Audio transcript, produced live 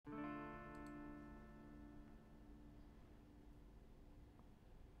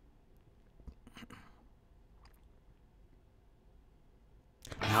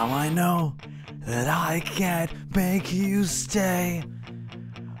Now I know that I can't make you stay,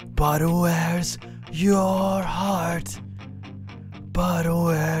 but where's your heart? But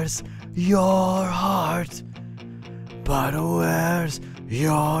where's your heart? But where's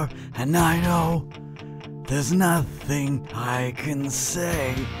your... And I know there's nothing I can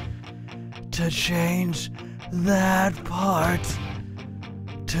say to change that part.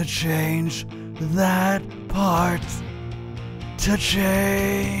 To change that part. To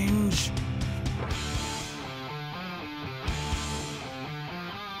change.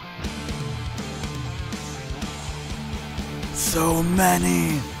 So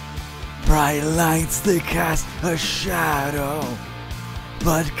many bright lights, they cast a shadow.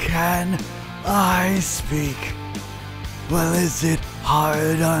 But can I speak? Well, is it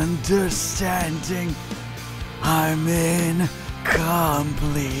hard understanding? I'm incomplete.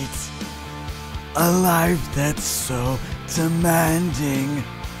 A life that's so demanding,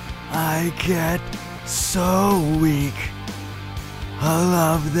 I get so weak. A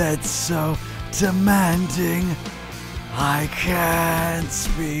love that's so demanding, I can't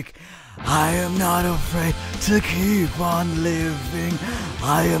speak. I am not afraid to keep on living.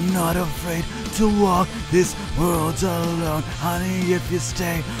 I am not afraid to walk this world alone. Honey, if you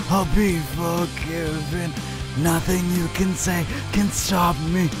stay, I'll be forgiven. Nothing you can say can stop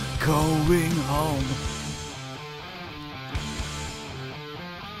me going home.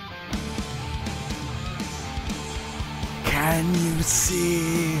 Can you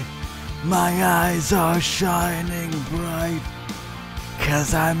see? My eyes are shining bright,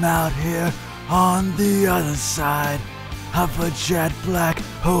 'cause I'm out here on the other side of a jet black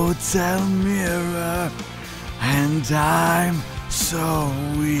hotel mirror, and I'm so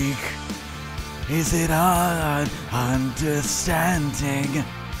weak. Is it hard understanding?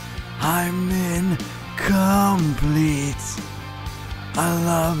 I'm incomplete. A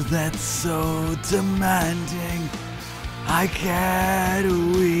love that's so demanding, I get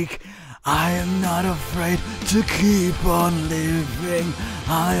weak. I am not afraid to keep on living.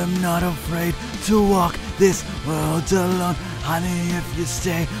 I am not afraid to walk this world alone. Honey, if you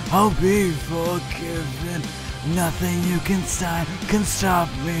stay, I'll be forgiven. Nothing you can say can stop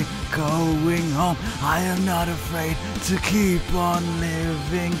me going home. I am not afraid to keep on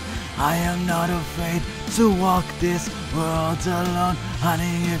living. I am not afraid to walk this world alone.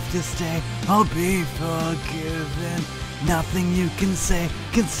 Honey, if you stay, I'll be forgiven. Nothing you can say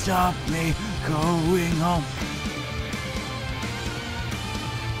can stop me going home.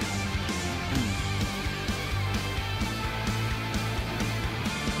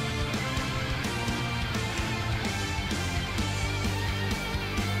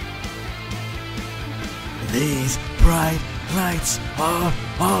 These bright lights are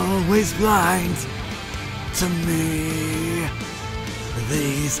always blind to me.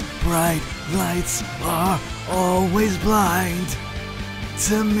 These bright lights are always blind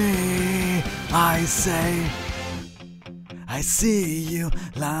to me. I say, I see you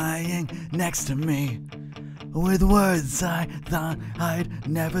lying next to me, with words I thought I'd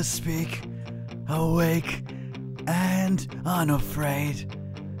never speak. Awake and unafraid,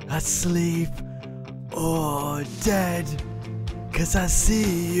 asleep or dead, 'cause I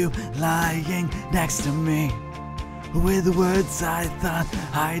see you lying next to me, with words I thought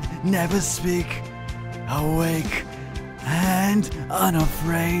I'd never speak. Awake and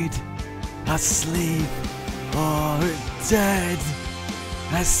unafraid, asleep or dead.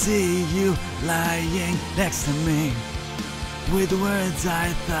 I see you lying next to me, with words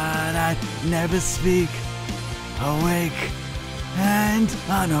I thought I'd never speak. Awake and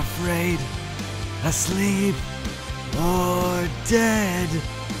unafraid, asleep or dead.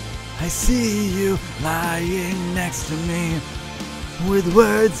 I see you lying next to me, with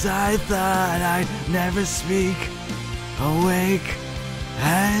words I thought I'd never speak. Awake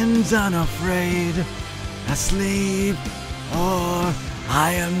and unafraid, asleep or...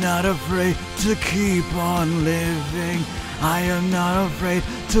 I am not afraid to keep on living. I am not afraid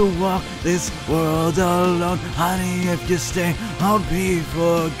to walk this world alone. Honey, if you stay, I'll be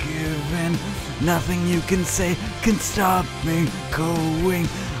forgiven. Nothing you can say can stop me going.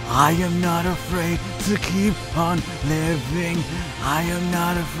 I am not afraid to keep on living. I am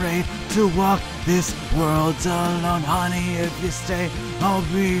not afraid to walk this world alone. Honey, if you stay, I'll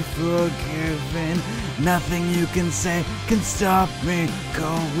be forgiven. Nothing you can say can stop me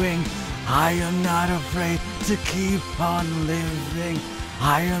going. I am not afraid to keep on living.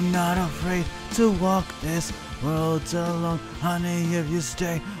 I am not afraid to walk this world alone. Honey, if you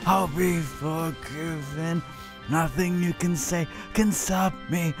stay, I'll be forgiven. Nothing you can say can stop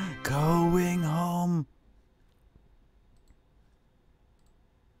me going home.